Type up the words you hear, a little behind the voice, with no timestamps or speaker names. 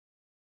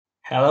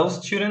Hello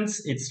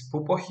students, it's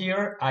Pupo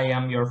here. I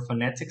am your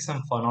Phonetics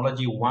and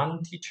Phonology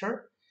 1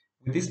 teacher.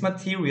 With this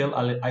material,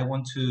 I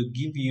want to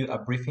give you a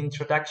brief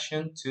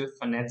introduction to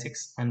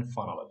phonetics and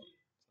phonology.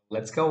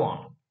 Let's go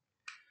on.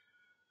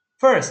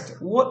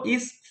 First, what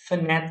is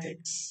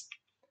phonetics?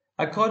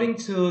 According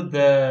to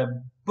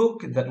the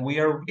book that we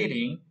are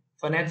reading,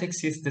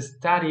 phonetics is the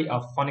study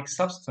of phonic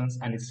substance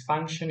and its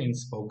function in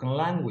spoken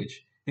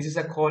language. This is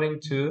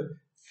according to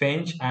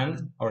Finch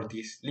and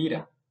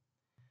Ortiz-Lira.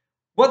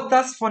 What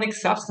does phonic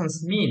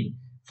substance mean?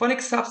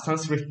 Phonic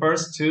substance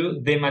refers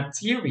to the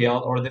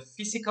material or the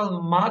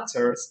physical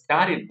matter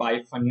studied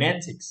by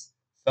phonetics.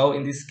 So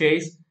in this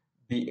case,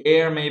 the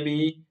air may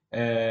be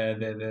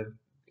the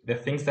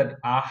things that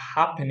are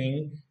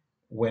happening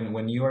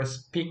when you are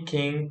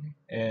speaking,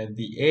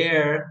 the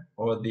air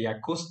or the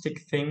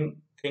acoustic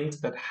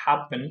things that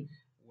happen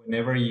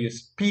whenever you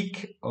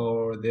speak,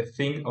 or the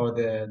thing or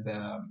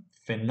the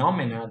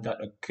phenomena that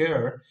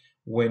occur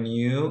when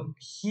you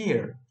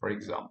hear, for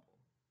example.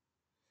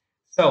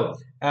 So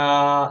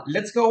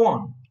let's go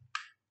on.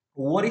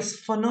 What is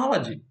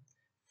phonology?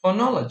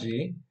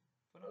 Phonology,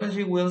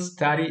 phonology will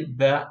study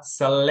the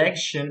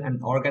selection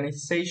and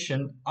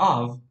organization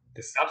of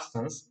the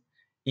substance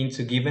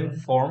into given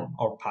form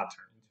or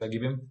pattern. Into a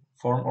given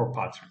form or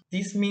pattern.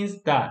 This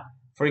means that,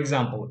 for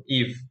example,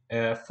 if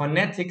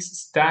phonetics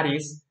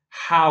studies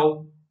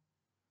how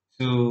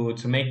to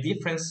make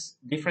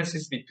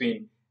differences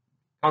between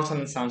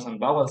consonant sounds and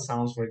vowel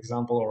sounds, for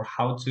example, or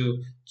how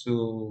to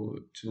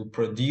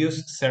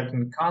produce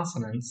certain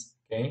consonants.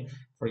 Okay,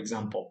 for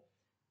example,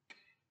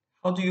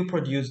 how do you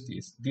produce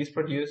this?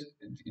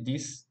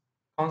 This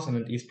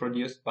consonant is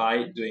produced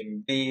by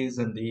doing this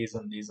and this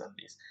and this and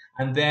this,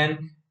 and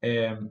then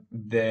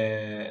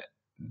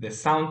the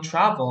sound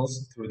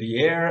travels through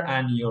the air,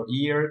 and your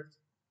ear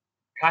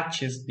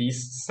catches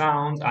this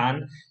sound,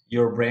 and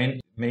your brain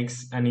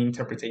makes an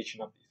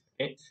interpretation of this.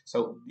 Okay,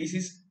 so this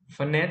is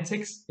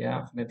phonetics.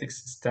 Yeah,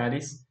 phonetics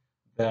studies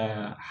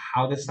the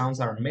how the sounds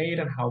are made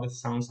and how the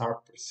sounds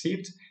are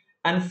perceived,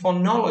 and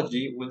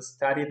phonology will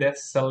study the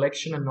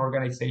selection and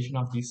organization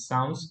of these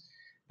sounds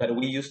that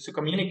we use to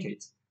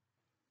communicate.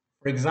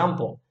 For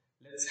example,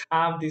 let's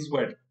have this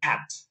word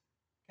cat.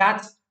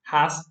 Cat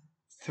has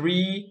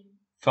three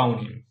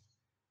phonemes: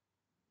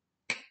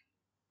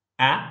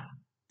 a.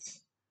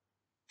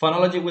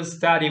 Phonology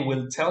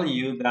will tell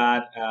you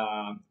that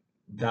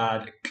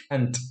that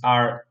and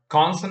are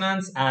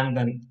consonants, and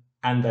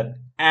that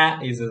a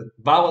is a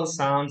vowel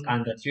sound,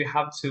 and that you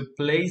have to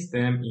place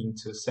them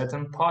into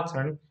certain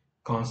pattern: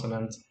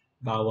 consonant,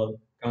 vowel,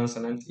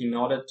 consonant, in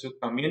order to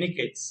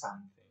communicate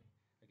something.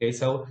 Okay,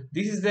 so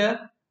this is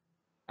a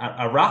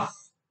rough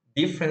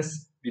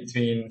difference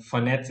between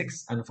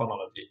phonetics and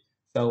phonology.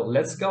 So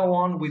let's go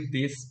on with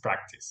this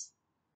practice.